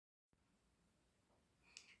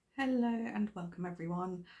Hello and welcome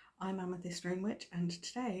everyone. I'm Amethyst Rune Witch and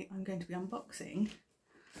today I'm going to be unboxing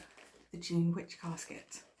the June Witch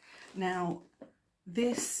Casket. Now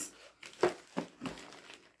this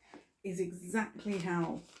is exactly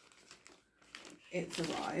how it's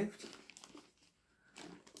arrived.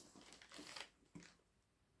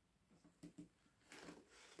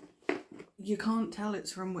 You can't tell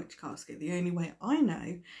it's from Witch Casket. The only way I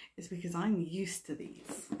know is because I'm used to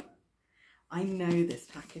these. I know this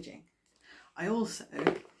packaging. I also,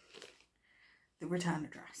 the return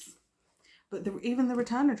address, but even the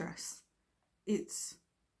return address, it's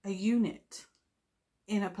a unit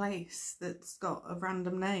in a place that's got a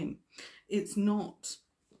random name. It's not,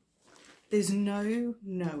 there's no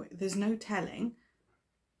telling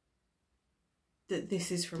that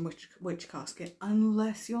this is from Witch Casket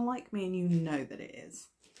unless you're like me and you know that it is.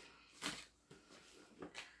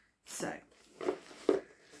 So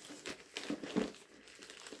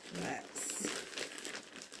let's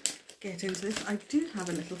get into this. I do have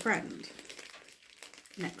a little friend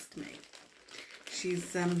next to me.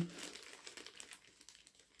 She's just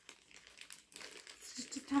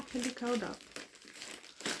happily curled up.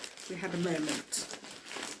 We had a moment.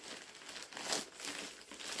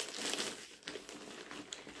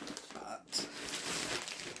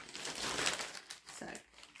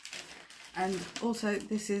 And also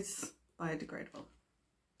this is biodegradable.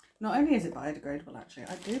 Not only is it biodegradable, actually,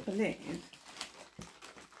 I do believe,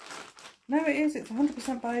 no it is, it's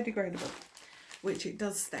 100% biodegradable, which it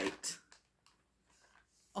does state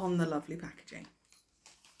on the lovely packaging.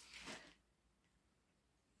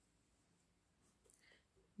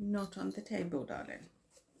 Not on the table, darling.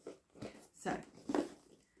 So,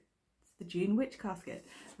 it's the June Witch Casket.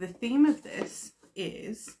 The theme of this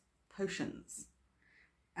is potions.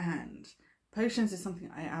 And potions is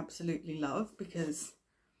something I absolutely love because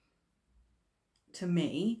to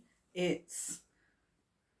me it's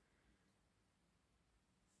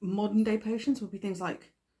modern day potions would be things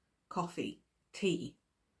like coffee, tea,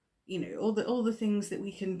 you know, all the things that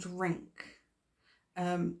we can drink.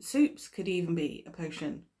 Soups could even be a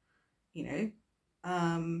potion, you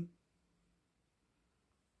know.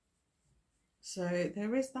 So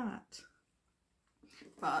there is that.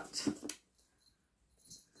 But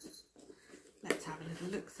let's have a little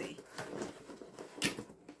look-see.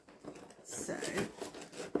 So,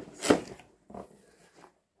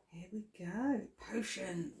 here we go.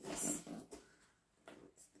 Potions.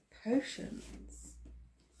 Potions.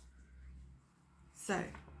 So,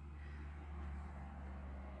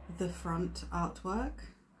 the front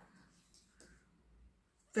artwork.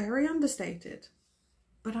 Very understated,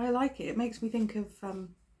 but I like it. It makes me think of a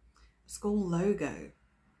school logo,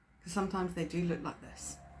 because sometimes they do look like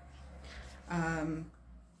this.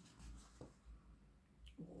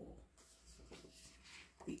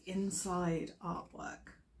 The inside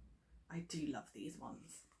artwork, I do love these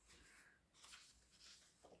ones.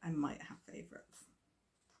 I might have favourites,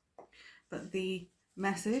 but the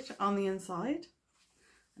message on the inside,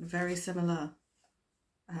 a very similar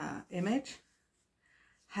image.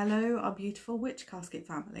 Hello, our beautiful Witch Casket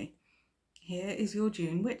family. Here is your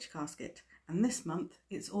June Witch Casket, and this month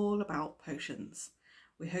it's all about potions.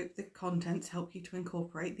 We hope the contents help you to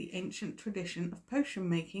incorporate the ancient tradition of potion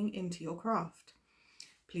making into your craft.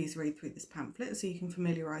 Please read through this pamphlet so you can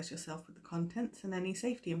familiarise yourself with the contents and any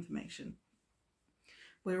safety information.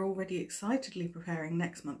 We're already excitedly preparing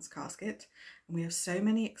next month's casket, and we have so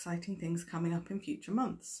many exciting things coming up in future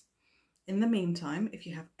months. In the meantime, if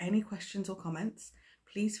you have any questions or comments,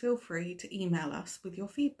 please feel free to email us with your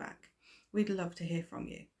feedback. We'd love to hear from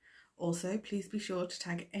you. Also, please be sure to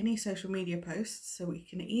tag any social media posts so we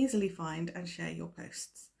can easily find and share your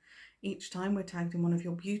posts. Each time we're tagged in one of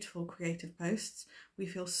your beautiful creative posts, we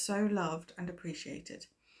feel so loved and appreciated.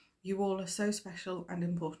 You all are so special and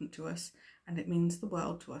important to us, and it means the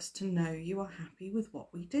world to us to know you are happy with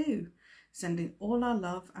what we do. Sending all our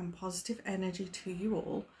love and positive energy to you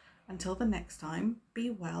all. Until the next time, be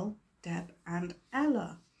well, Deb and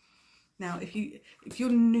Ella. Now, if you're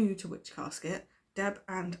new to Witch Casket, Deb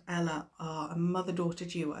and Ella are a mother-daughter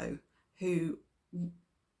duo who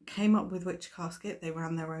came up with Witch Casket. They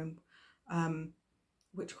ran their own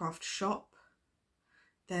witchcraft shop.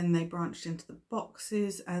 Then they branched into the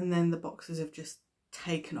boxes, and then the boxes have just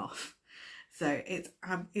taken off. So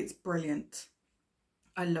it's brilliant.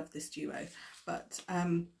 I love this duo, but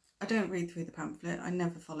I don't read through the pamphlet. I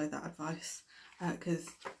never follow that advice because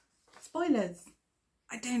spoilers.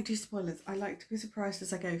 I don't do spoilers. I like to be surprised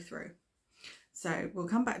as I go through. So we'll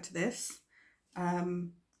come back to this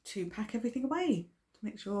to pack everything away, to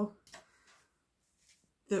make sure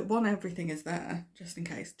that everything is there, just in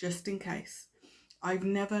case. I've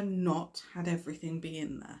never not had everything be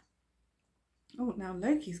in there. Oh, now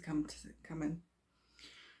Loki's come in.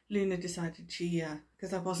 Luna decided she,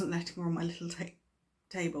 because I wasn't letting her on my little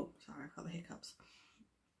table. Sorry, I've got the hiccups.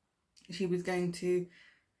 She was going to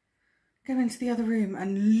go into the other room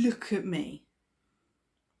and look at me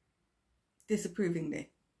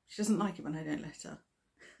disapprovingly. She doesn't like it when I don't let her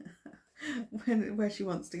where she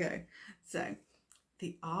wants to go. So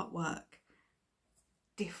the artwork,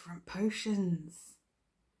 different potions,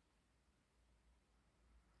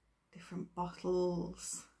 different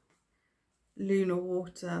bottles, Luna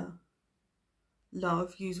water,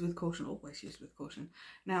 love, use with caution, always use with caution.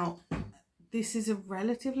 Now this is a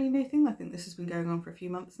relatively new thing. I think this has been going on for a few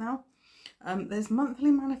months now. There's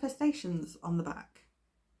monthly manifestations on the back.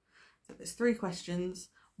 So there's 3 questions.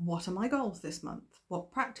 What are my goals this month?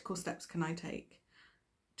 What practical steps can I take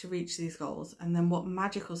to reach these goals? And then what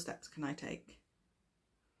magical steps can I take?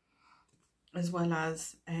 As well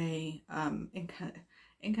as a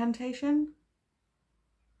incantation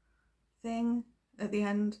thing at the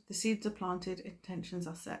end. The seeds are planted, intentions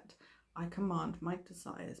are set. I command my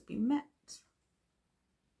desires be met.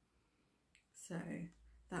 So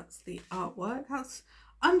that's the artwork. That's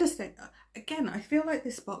understated. Again, I feel like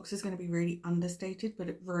this box is going to be really understated, but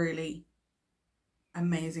it's really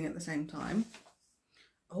amazing at the same time.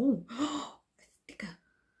 Oh, a sticker.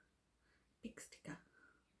 Big sticker.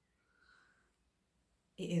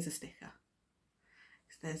 It is a sticker.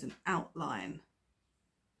 There's an outline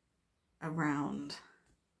around.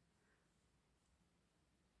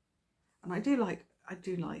 And I do like a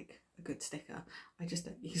good sticker. I just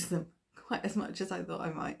don't use them quite as much as I thought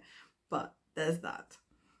I might, but there's that.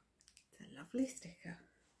 It's a lovely sticker.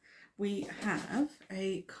 We have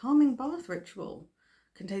a calming bath ritual.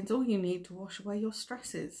 Contains all you need to wash away your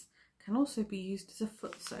stresses. Can also be used as a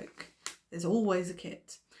foot soak. There's always a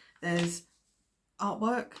kit. There's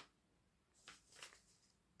artwork,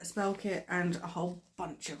 a spell kit, and a whole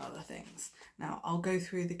bunch of other things. Now I'll go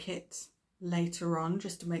through the kit later on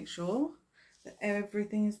just to make sure that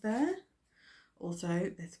everything is there.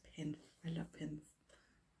 Also, there's a pin. I love pins.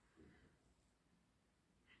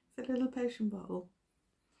 It's a little potion bottle.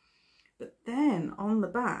 But then on the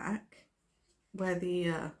back, where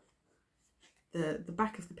the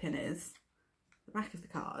back of the pin is, the back of the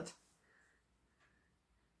card,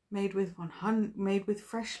 made with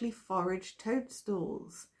freshly foraged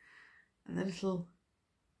toadstools, and the little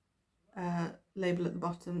label at the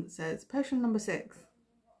bottom says potion number 6.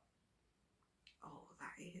 Oh,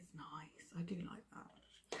 that is nice. I do like that.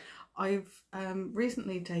 I've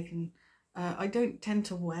recently taken, I don't tend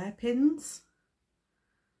to wear pins.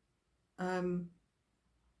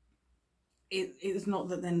 It's not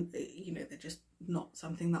that then, you know, they're just not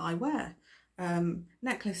something that I wear.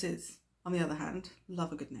 Necklaces, on the other hand,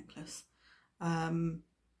 love a good necklace. But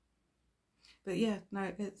yeah,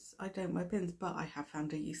 no, I don't wear pins, but I have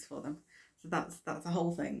found a use for them. So that's a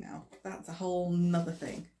whole thing now. That's a whole nother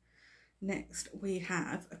thing. Next, we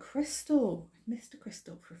have a crystal. I've missed a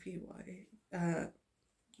crystal for a few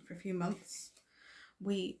months.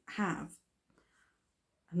 We have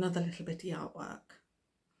another little bitty artwork,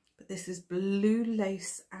 but this is blue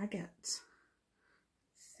lace agate. Let's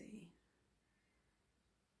see.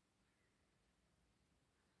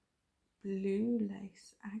 Blue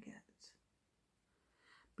lace agate.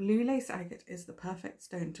 Blue lace agate is the perfect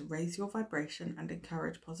stone to raise your vibration and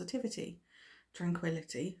encourage positivity,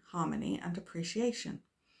 tranquility, harmony, and appreciation.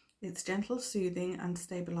 Its gentle, soothing, and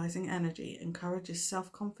stabilizing energy encourages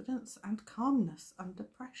self-confidence and calmness under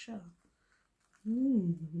pressure.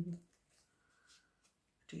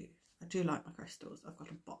 I do like my crystals. I've got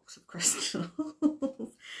a box of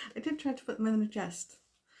crystals. I did try to put them in a chest,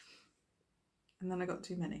 and then I got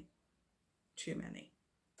too many. Too many.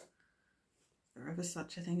 Is there ever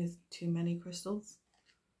such a thing as too many crystals?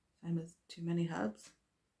 Same as too many herbs?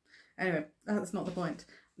 Anyway, that's not the point.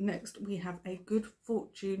 Next, we have a Good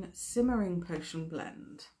Fortune Simmering Potion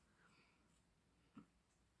Blend.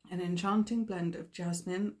 An enchanting blend of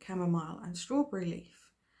jasmine, chamomile, and strawberry leaf.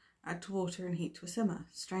 Add to water and heat to a simmer.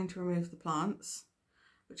 Strain to remove the plants,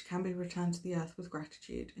 which can be returned to the earth with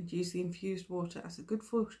gratitude, and use the infused water as a good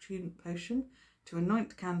fortune potion to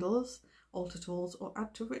anoint candles, altar tools, or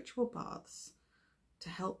add to ritual baths to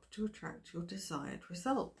help to attract your desired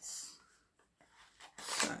results.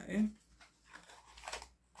 So, in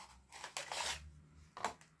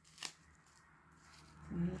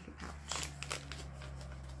a little pouch.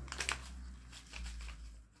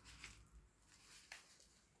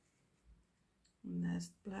 And there's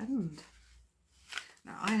the blend.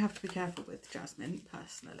 Now I have to be careful with jasmine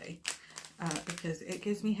personally because it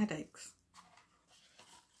gives me headaches.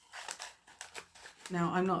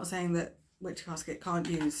 Now, I'm not saying that Witch Casket can't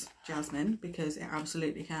use jasmine, because it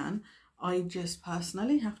absolutely can. I just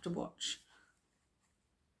personally have to watch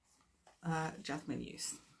jasmine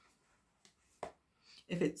use.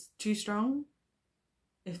 If it's too strong,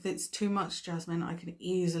 if it's too much jasmine, I can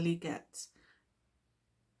easily get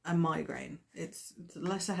a migraine. It's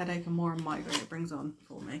less a headache and more a migraine it brings on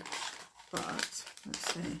for me. But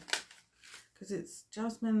let's see, because it's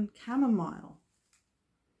jasmine chamomile.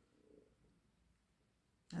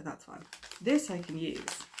 No, that's fine. This I can use.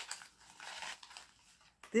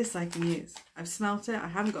 This I can use. I've smelt it. I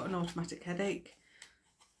haven't got an automatic headache,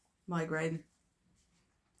 migraine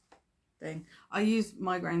thing. I use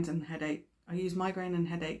migraines and headache. I use migraine and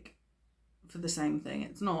headache for the same thing.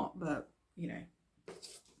 It's not, but you know.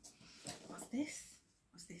 What's this?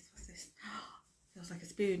 What's this? What's this? Feels like a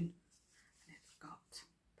spoon. And it's got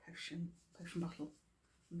potion bottle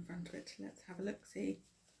on the front of it. Let's have a look, see.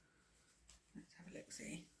 Let's have a look,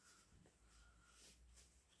 see.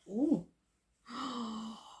 Oh. I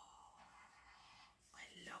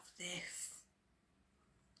love this.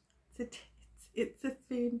 It's a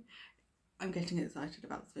spoon. I'm getting excited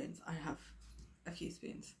about spoons. I have a few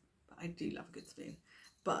spoons, but I do love a good spoon.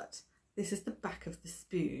 But this is the back of the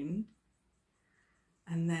spoon,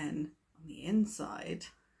 and then on the inside,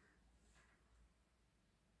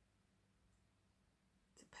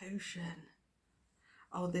 it's a potion.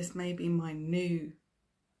 Oh, this may be my new.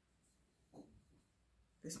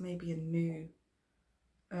 This may be a new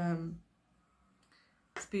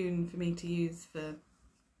spoon for me to use for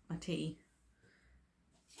my tea.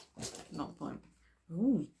 Not the point.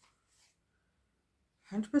 Ooh.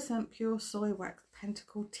 100% pure soy wax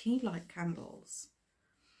pentacle tea light candles.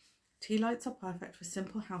 Tea lights are perfect for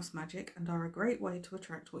simple house magic and are a great way to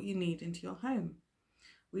attract what you need into your home.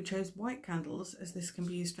 We chose white candles as this can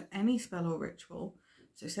be used for any spell or ritual,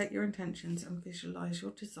 so set your intentions and visualize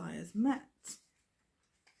your desires met.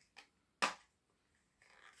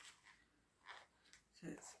 So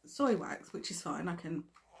it's soy wax, which is fine. I can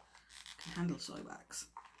handle soy wax.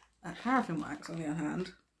 Paraffin wax, on the other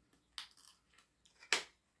hand,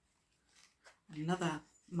 another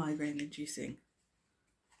migraine inducing.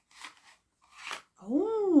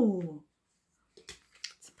 Oh,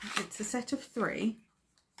 it's a set of 3.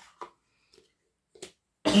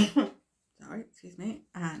 Sorry, excuse me.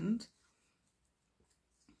 And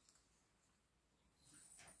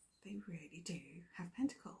they really do have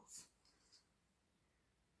pentacles.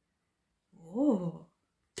 Oh,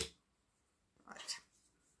 right.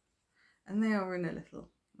 And they are in a little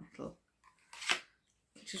metal,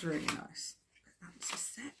 which is really nice. But that's a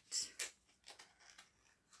set.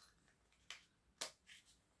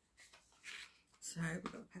 So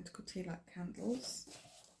we've got pentacle tea light candles.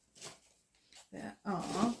 There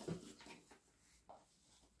are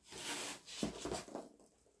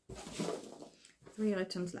 3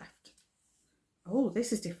 items left. Oh,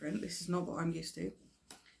 this is different. This is not what I'm used to.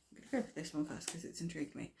 I'm going to go for this one first because it's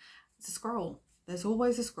intrigued me. It's a scroll. There's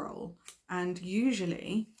always a scroll, and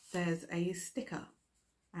usually there's a sticker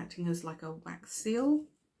acting as like a wax seal,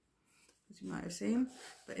 as you might have seen.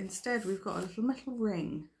 But instead we've got a little metal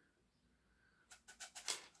ring.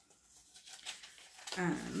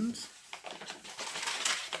 And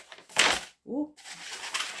oh,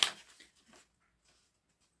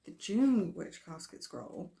 the June Witch Casket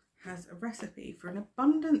scroll has a recipe for an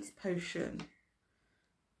abundance potion.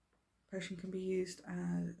 Potion can be used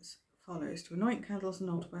as follows: to anoint candles and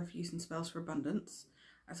altar for use in spells for abundance,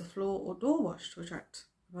 as a floor or door wash to attract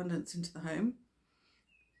abundance into the home,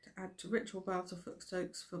 to add to ritual baths or foot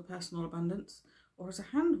soaks for personal abundance, or as a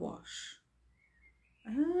hand wash.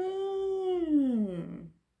 Oh.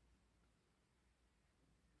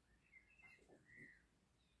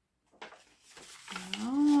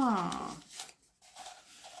 Ah.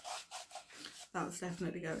 That's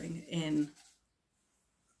definitely going in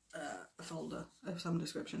a folder of some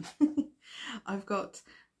description. I've got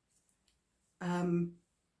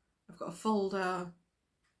a folder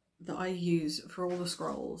that I use for all the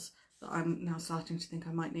scrolls that I'm now starting to think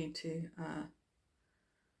I might need to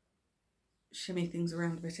shimmy things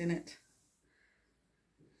around a bit in it.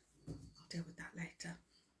 I'll deal with that later.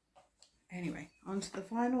 Anyway, on to the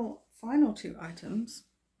final 2 items.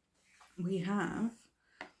 We have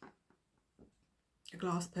a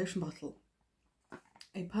glass potion bottle,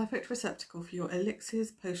 a perfect receptacle for your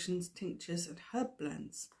elixirs, potions, tinctures and herb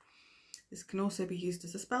blends. This can also be used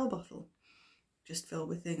as a spell bottle. Just fill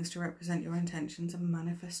with things to represent your intentions and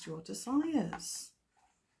manifest your desires.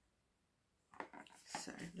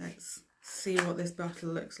 So let's see what this bottle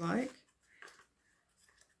looks like.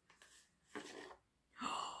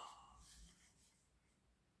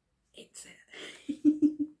 It's it.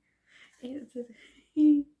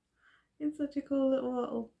 It's such a cool little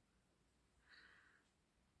bottle.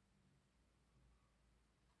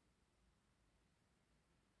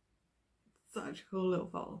 Such a cool little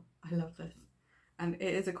bottle. I love this. And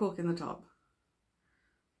it is a cork in the top.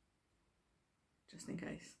 Just in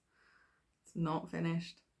case. It's not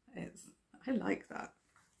finished. I like that.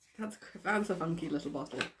 That's a funky little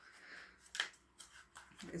bottle.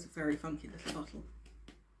 It's a very funky little bottle.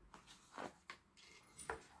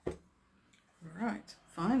 Right,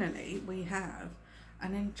 finally we have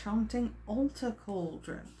an enchanting altar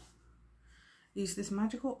cauldron. Use this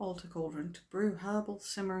magical altar cauldron to brew herbal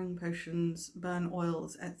simmering potions, burn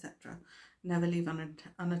oils, etc. Never leave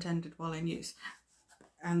unattended while in use.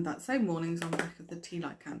 And that same warning's on the back of the tea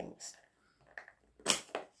light candles.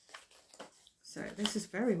 So this is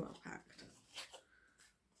very well packed.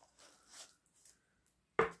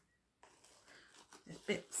 There's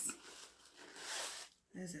bits.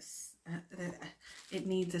 There's it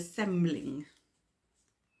needs assembling.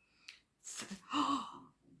 So,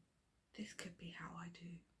 this could be how I do.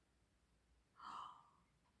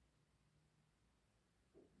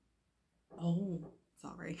 Oh,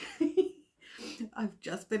 sorry. I've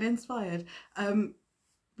just been inspired.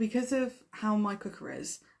 Because of how my cooker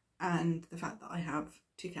is and the fact that I have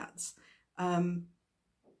 2 cats,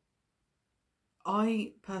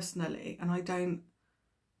 I personally, and I don't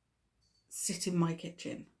sit in my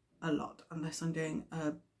kitchen a lot unless I'm doing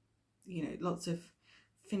you know, lots of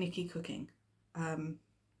finicky cooking.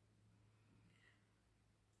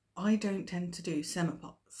 I don't tend to do simmer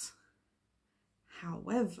pots.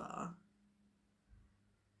 However,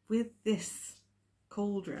 with this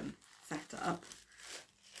cauldron setup,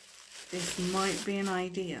 this might be an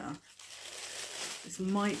idea. This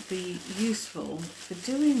might be useful for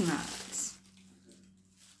doing that.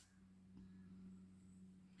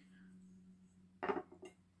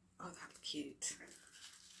 Oh, that's cute.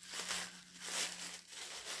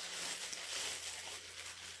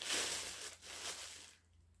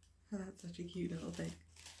 Oh, that's such a cute little thing.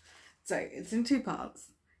 So it's in 2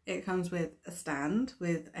 parts. It comes with a stand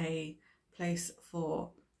with a place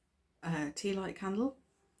for a tea light candle,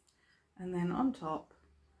 and then on top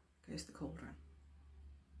goes the cauldron.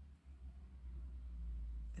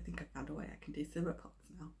 I think I found a way I can do simmer pots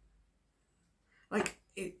now. Like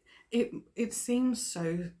it seems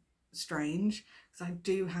so strange because I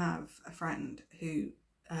do have a friend who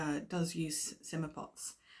does use simmer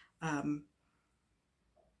pots.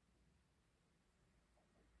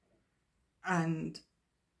 And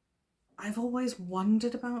I've always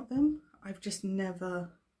wondered about them. I've just never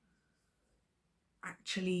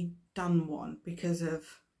actually done one because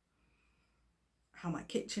of how my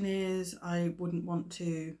kitchen is. I wouldn't want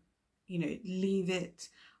to, you know, leave it.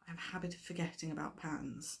 I have a habit of forgetting about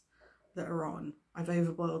pans that are on. I've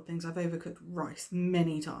overboiled things. I've overcooked rice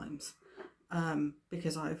many times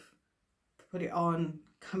because I've put it on,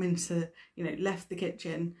 come into, you know, left the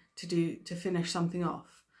kitchen to finish something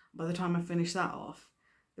off. By the time I finish that off,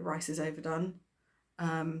 the rice is overdone.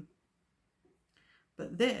 But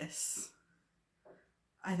this,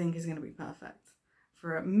 I think, is going to be perfect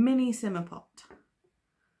for a mini simmer pot.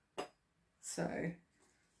 So,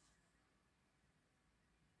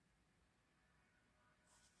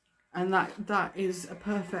 and that is a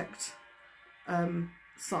perfect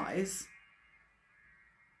size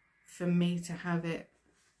for me to have it,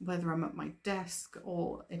 whether I'm at my desk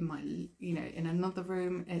or in my, you know, in another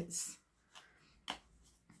room. It's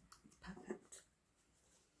perfect.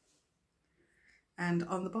 And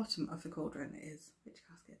on the bottom of the cauldron is which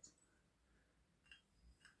casket?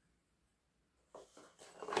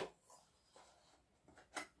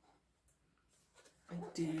 I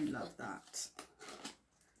do love that.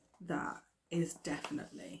 That is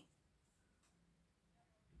definitely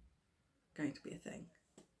going to be a thing.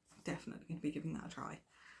 Definitely going to be giving that a try.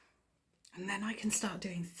 And then I can start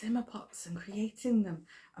doing simmer pots and creating them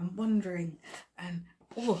and wondering, and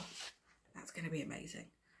oh, that's going to be amazing.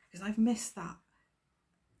 Because I've missed that.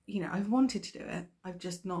 You know, I've wanted to do it. I've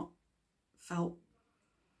just not felt,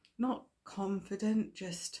 not confident,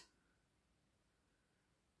 just,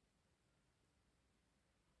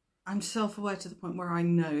 I'm self-aware to the point where I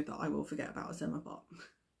know that I will forget about a simmer pot.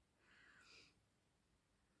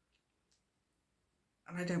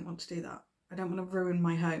 And I don't want to do that. I don't want to ruin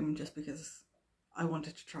my home just because I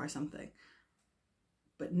wanted to try something.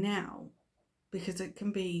 But now, because it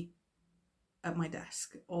can be at my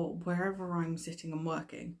desk or wherever I'm sitting and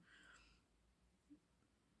working,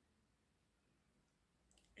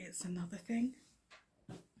 it's another thing.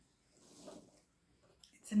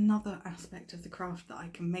 It's another aspect of the craft that I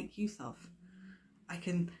can make use of. I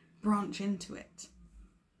can branch into it.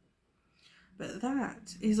 But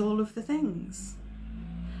that is all of the things.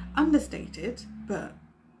 Understated, but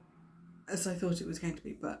as I thought it was going to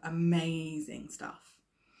be, but amazing stuff.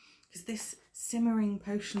 Because this simmering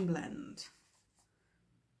potion blend,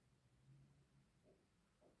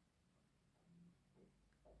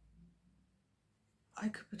 I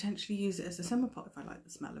could potentially use it as a simmer pot if I like the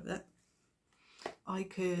smell of it. I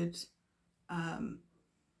could, I've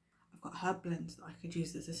got herb blends that I could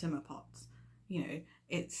use as a simmer pots. You know,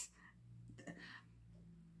 it's,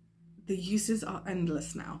 the uses are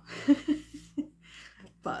endless now.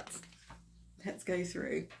 But let's go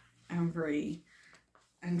through and read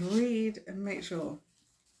and make sure.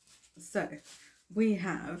 So we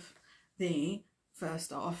have the,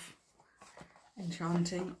 first off,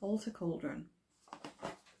 Enchanting Altar Cauldron.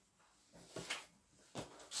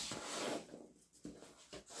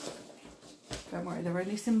 Don't worry, they're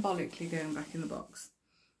only symbolically going back in the box.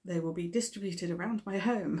 They will be distributed around my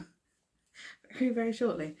home very, very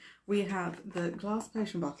shortly. We have the glass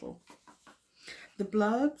potion bottle. The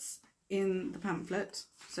blurbs in the pamphlet,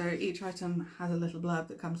 so each item has a little blurb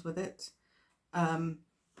that comes with it.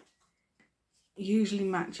 Usually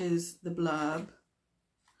matches the blurb,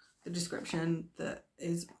 the description that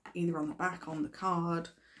is either on the back, on the card,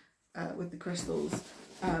 with the crystals.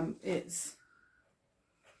 It's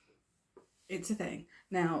a thing.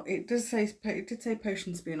 Now, it did say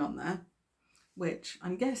potion spoon on there, which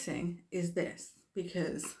I'm guessing is this,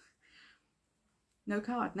 because no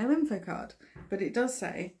card, no info card, but it does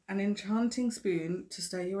say an enchanting spoon to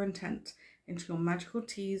stir your intent into your magical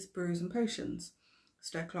teas, brews and potions.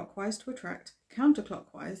 Stir clockwise to attract,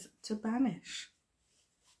 counterclockwise to banish.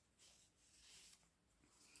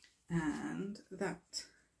 And that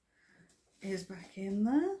is back in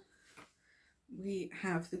there. We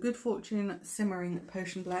have the Good Fortune Simmering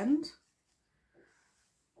Potion Blend.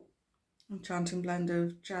 Enchanting blend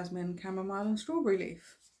of jasmine, chamomile and strawberry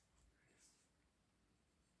leaf.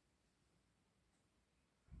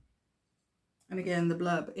 And again, the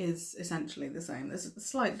blurb is essentially the same. There's a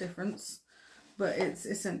slight difference, but it's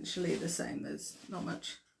essentially the same. There's not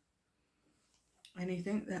much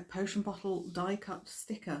anything. That potion bottle die cut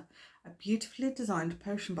sticker. A beautifully designed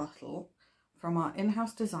potion bottle from our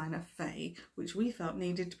in-house designer Faye, which we felt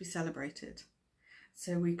needed to be celebrated.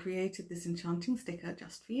 So we created this enchanting sticker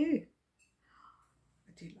just for you.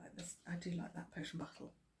 I do like this. I do like that potion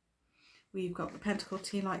bottle. We've got the Pentacle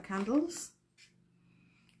Tea Light candles.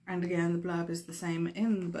 And again, the blurb is the same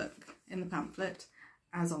in the book, in the pamphlet,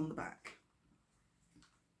 as on the back.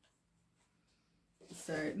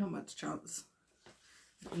 So not much chance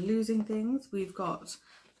of losing things. We've got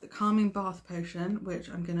the Calming Bath Potion, which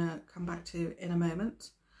I'm going to come back to in a moment.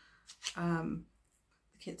 The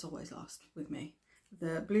kit's always last with me.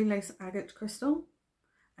 The Blue Lace Agate Crystal.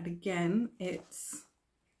 And again, it's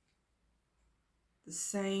the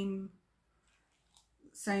same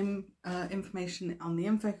information on the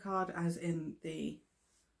info card as in the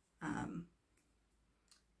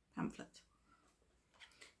pamphlet.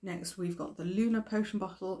 Next, we've got the Lunar Potion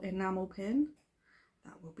Bottle enamel pin.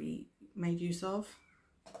 That will be made use of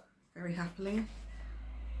very happily.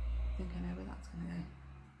 I think I know where that's going to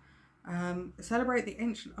go. Celebrate the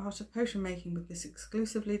ancient art of potion making with this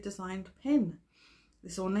exclusively designed pin.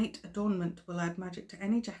 This ornate adornment will add magic to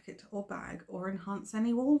any jacket or bag or enhance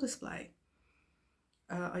any wall display.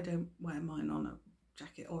 I don't wear mine on a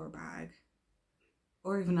jacket or a bag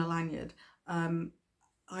or even a lanyard.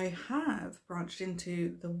 I have branched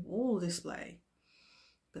into the wall display,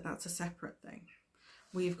 but that's a separate thing.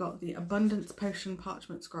 We've got the Abundance Potion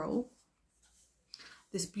Parchment Scroll.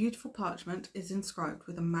 This beautiful parchment is inscribed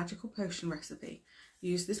with a magical potion recipe.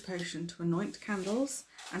 Use this potion to anoint candles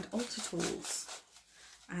and altar tools,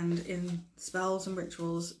 and in spells and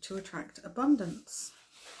rituals to attract abundance.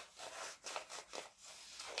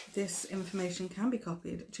 This information can be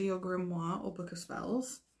copied to your grimoire or book of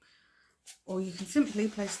spells, or you can simply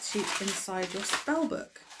place the sheet inside your spell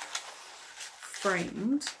book.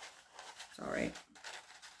 Framed,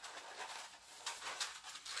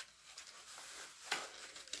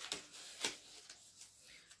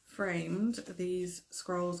 these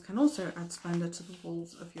scrolls can also add splendour to the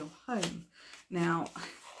walls of your home. Now,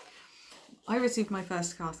 I received my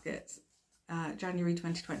first casket January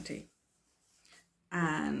 2020,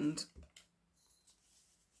 and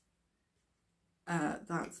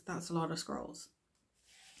that's a lot of scrolls.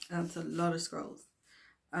 That's a lot of scrolls.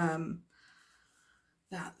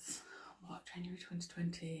 That's what, January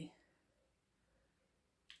 2020,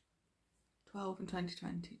 12 in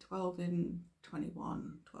 2020, 12 in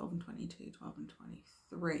 21, 12 in 22, 12 in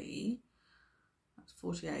 23. That's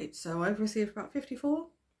 48. So I've received about 54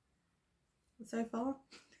 so far.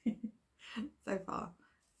 so far.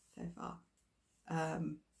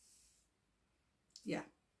 Yeah,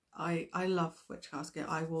 I love Witch Casket.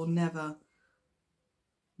 I will never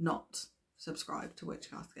not subscribe to Witch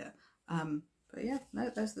Casket. But yeah, no,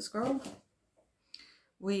 there's the scroll.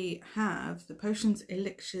 We have the Potions,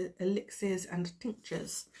 Elixirs and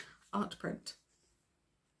Tinctures art print.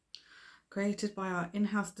 Created by our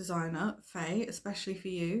in-house designer, Faye, especially for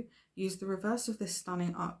you. Use the reverse of this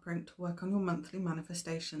stunning art print to work on your monthly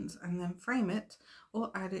manifestations and then frame it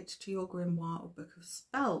or add it to your grimoire or book of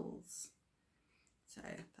spells. So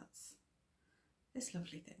that's this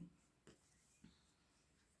lovely thing.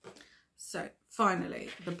 So finally,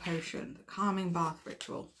 the potion, the calming bath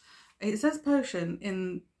ritual. It says potion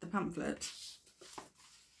in the pamphlet,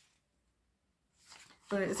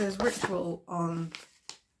 but it says ritual on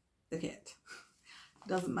the kit.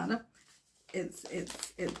 Doesn't matter. It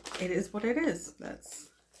is what it is.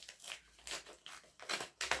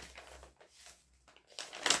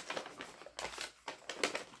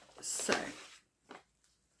 So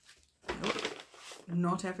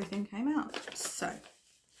not everything came out. So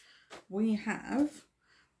we have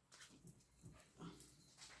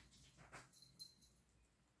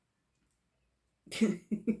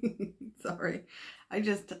sorry, I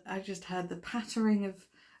just heard the pattering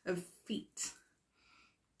of feet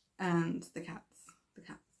and the cats.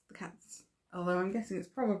 Although I'm guessing it's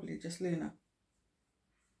probably just Luna,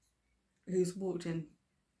 who's walked in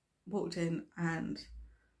and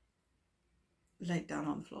laid down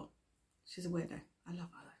on the floor. She's a weirdo. I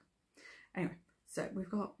love her though. Anyway, so we've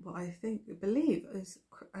got what I believe is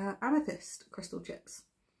amethyst crystal chips.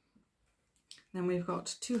 Then we've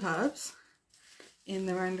got 2 herbs in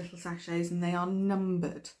their own little sachets, and they are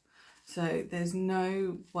numbered. So there's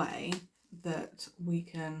no way that we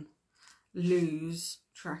can lose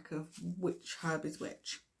track of which herb is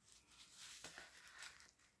which.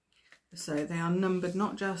 So they are numbered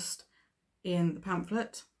not just in the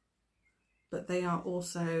pamphlet, but they are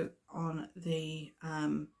also on the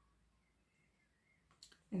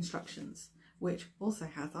instructions, which also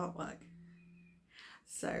has artwork.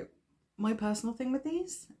 So my personal thing with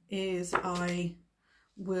these is I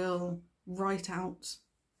will write out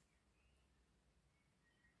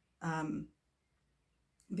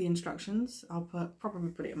the instructions. I'll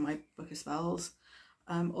probably put it in my book of spells,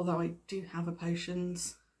 although I do have a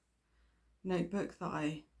potions notebook that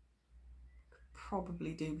I could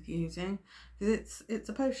probably do with using, because it's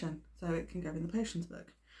a potion, so it can go in the potions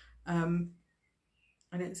book. And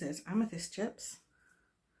it says amethyst chips,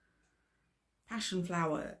 passion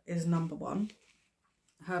flower is number 1,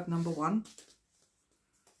 herb number 1.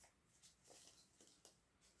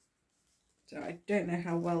 So I don't know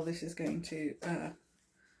how well this is going to,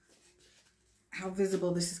 how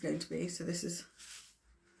visible this is going to be. So this is,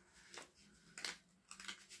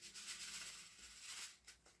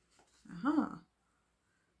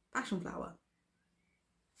 passion flower.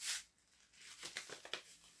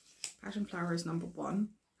 Passion flower is number 1,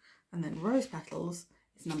 and then rose petals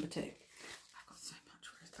is number 2. I've got so much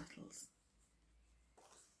rose petals.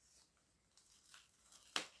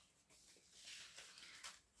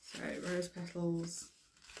 So rose petals.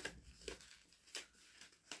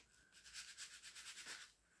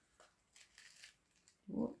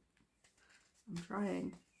 Whoop. I'm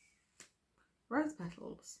trying. Rose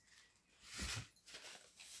petals.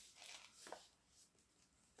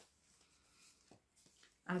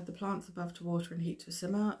 Add the plants above to water and heat to a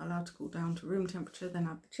simmer. Allow to cool down to room temperature. Then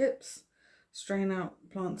add the chips. Strain out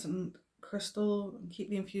plants and crystal. And keep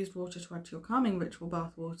the infused water to add to your calming ritual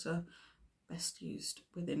bath water. Best used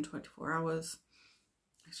within 24 hours.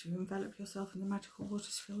 As you envelop yourself in the magical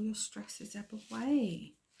waters, feel your stresses ebb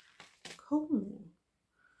away. Cool.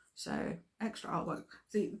 So extra artwork.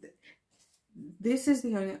 See, this is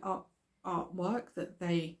the only artwork that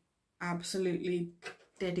they absolutely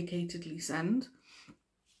dedicatedly send.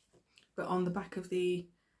 But on the back of the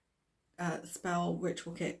spell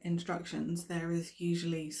ritual kit instructions, there is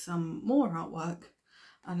usually some more artwork,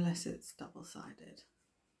 unless it's double-sided.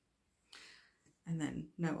 And then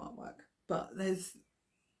no artwork. But there's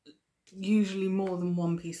usually more than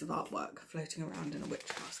one piece of artwork floating around in a witch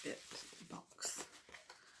casket box.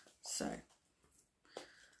 So,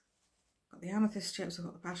 got the amethyst chips, I've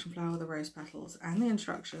got the passion flower, the rose petals, and the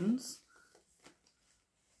instructions.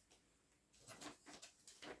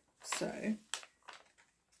 So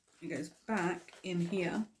it goes back in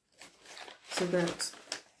here so that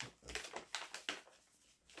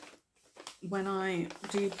when I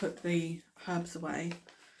do put the herbs away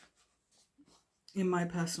in my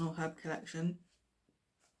personal herb collection,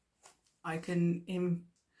 I can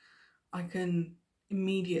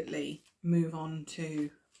immediately move on to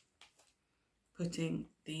putting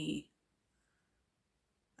the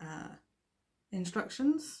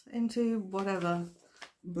instructions into whatever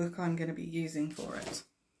book I'm going to be using for it.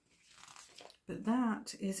 But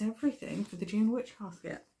that is everything for the June Witch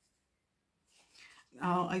Casket.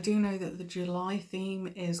 Now, I do know that the July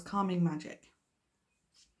theme is calming magic.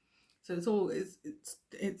 So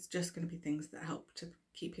it's just going to be things that help to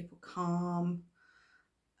keep people calm.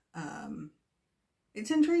 It's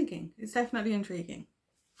intriguing. It's definitely intriguing.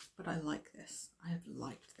 But I like this. I have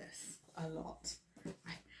liked this a lot.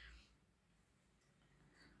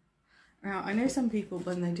 Now, I know some people,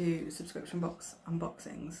 when they do subscription box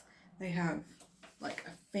unboxings, they have like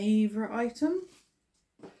a favourite item.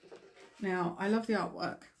 Now, I love the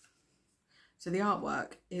artwork. So the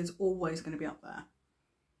artwork is always going to be up there.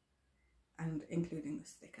 And including the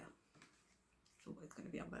sticker. It's always going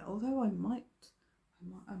to be up there. Although I might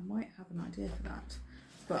have an idea for that.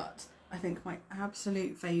 But I think my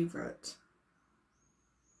absolute favourite,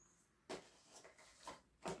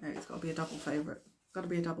 no, it's got to be a double favourite. Got to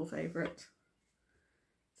be a double favourite.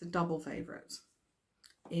 It's a double favourite.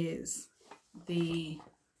 Is the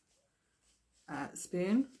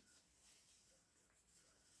spoon.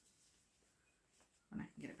 And I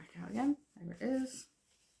can get it back out again. There it is.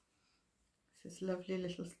 It's this lovely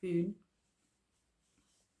little spoon.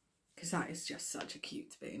 Because that is just such a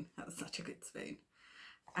cute spoon. That's such a good spoon.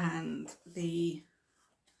 And the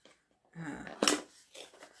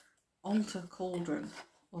altar cauldron.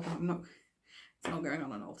 Although it's not going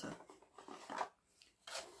on an altar.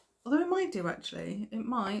 Although it might do, actually. It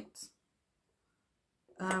might.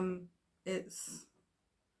 It's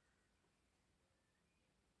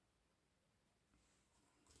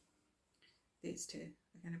these two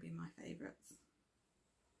are going to be my favourites.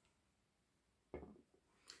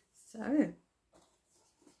 So,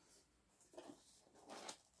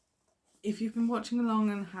 if you've been watching along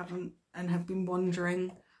and have been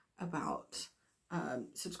wondering about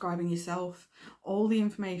subscribing yourself, all the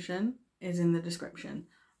information is in the description.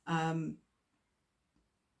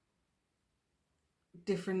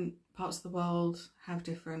 Different parts of the world have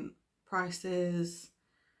different prices.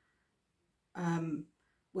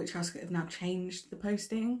 Witch Casket have now changed the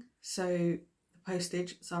posting, so the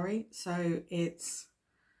postage, sorry. So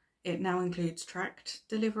it now includes tracked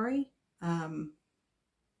delivery. I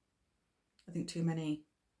think too many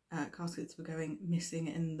caskets were going missing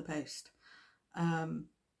in the post.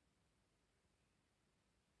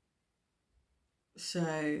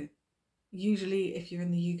 So usually if you're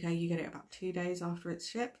in the UK, you get it about 2 days after it's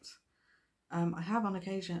shipped. I have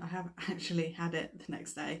actually had it the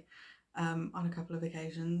next day on a couple of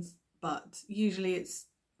occasions, but usually it's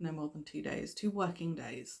no more than 2 days, 2 working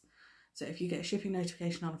days. So if you get a shipping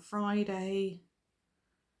notification on a Friday,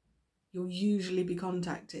 you'll usually be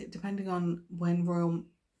contacted, depending on when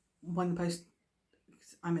the post,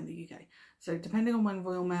 I'm in the UK, so depending on when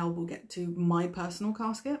Royal Mail will get to my personal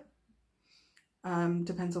casket,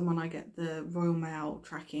 depends on when I get the Royal Mail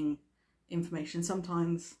tracking information.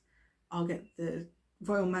 Sometimes I'll get the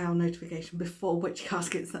Royal Mail notification before Witch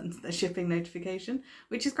Casket sends their shipping notification,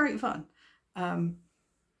 which is great fun. And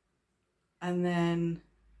then,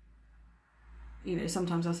 you know,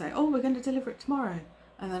 sometimes I'll say, oh, we're going to deliver it tomorrow.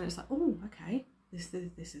 And then it's like, oh, okay, this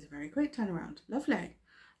is a very quick turnaround. Lovely.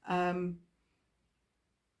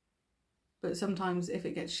 But sometimes if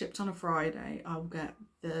it gets shipped on a Friday, I'll get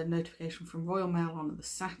the notification from Royal Mail on the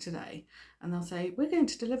Saturday. And they'll say, we're going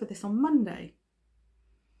to deliver this on Monday.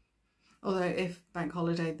 Although if bank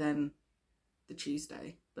holiday, then the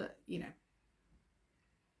Tuesday. But, you know,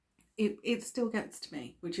 it still gets to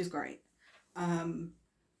me, which is great.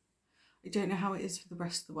 I don't know how it is for the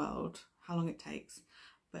rest of the world, how long it takes,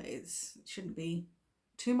 but it shouldn't be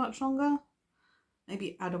too much longer.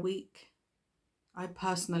 Maybe add a week. I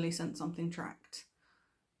personally sent something tracked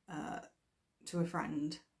to a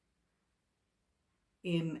friend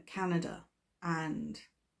in Canada, and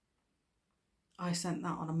I sent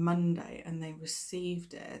that on a Monday and they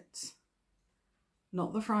received it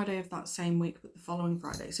not the Friday of that same week but the following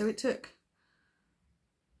Friday. So it took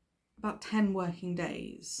about 10 working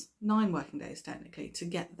days, 9 working days technically, to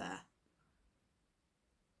get there.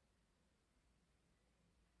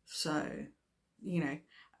 So, you know,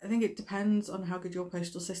 I think it depends on how good your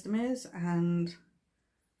postal system is and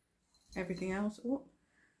everything else. Oh,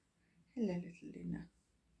 hello little Luna.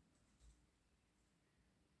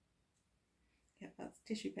 Yeah, that's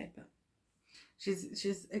tissue paper.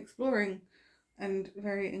 She's exploring and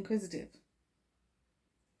very inquisitive.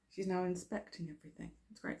 She's now inspecting everything.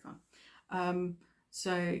 It's great fun.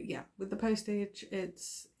 So yeah, with the postage,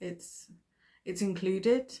 it's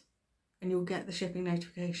included, and you'll get the shipping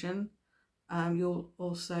notification. You'll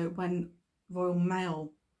also, when Royal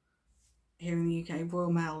Mail here in the UK.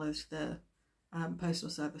 Royal Mail is the postal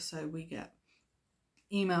service, so we get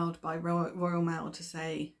emailed by Royal Mail to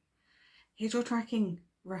say, here's your tracking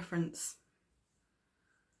reference.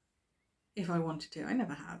 If I wanted to, I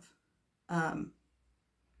never have,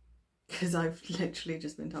 because I've literally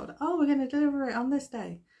just been told, oh, we're going to deliver it on this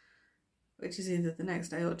day, which is either the next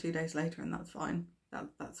day or 2 days later, and that's fine.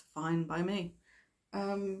 That's fine by me.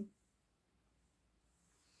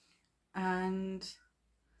 And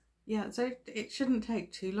yeah, so it shouldn't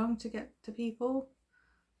take too long to get to people.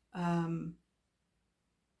 If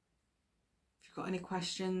you've got any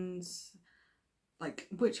questions, like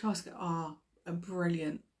Witch Casket are a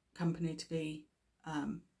brilliant company to be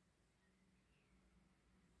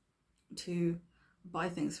to buy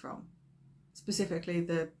things from, specifically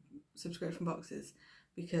the subscription boxes,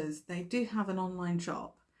 because they do have an online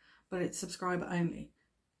shop, but it's subscriber only,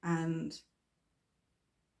 and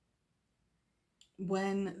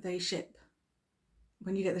when they ship,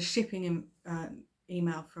 when you get the shipping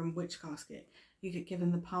email from Witch Casket, you get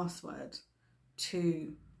given the password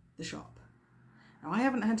to the shop. Now, I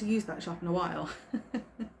haven't had to use that shop in a while,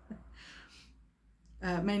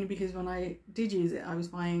 mainly because when I did use it, I was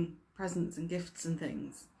buying presents and gifts and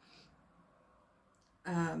things,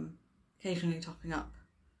 occasionally topping up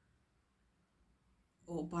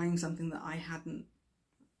or buying something that I hadn't,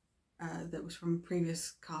 that was from a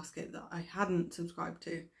previous casket that I hadn't subscribed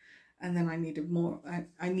to, and then I needed more.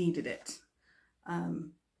 I needed it,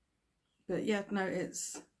 but yeah, no,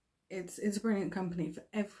 it's a brilliant company. For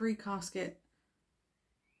every casket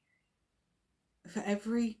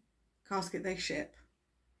they ship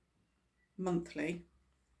monthly,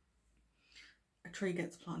 a tree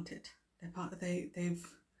gets planted. They're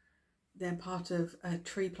part of a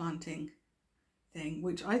tree planting thing,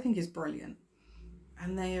 which I think is brilliant.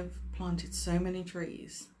 And they have planted so many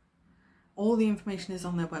trees. All the information is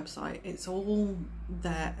on their website. It's all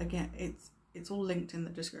there. Again, it's all linked in the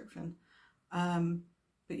description.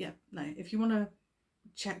 But yeah, no, if you want to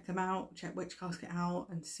check them out, check Witch Casket out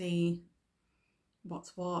and see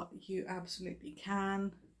what's what, you absolutely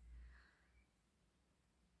can.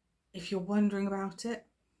 If you're wondering about it,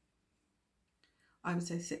 I would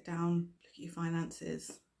say sit down, look at your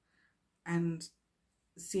finances, and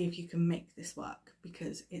see if you can make this work,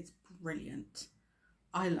 because it's brilliant.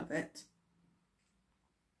 I love it.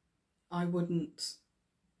 I wouldn't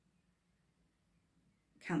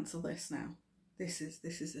cancel this now. This is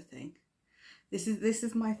the thing. This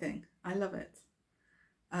is my thing. I love it.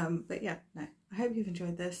 But yeah, no, I hope you've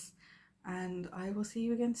enjoyed this, and I will see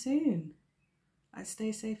you again soon.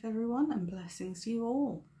 Stay safe, everyone, and blessings to you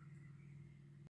all.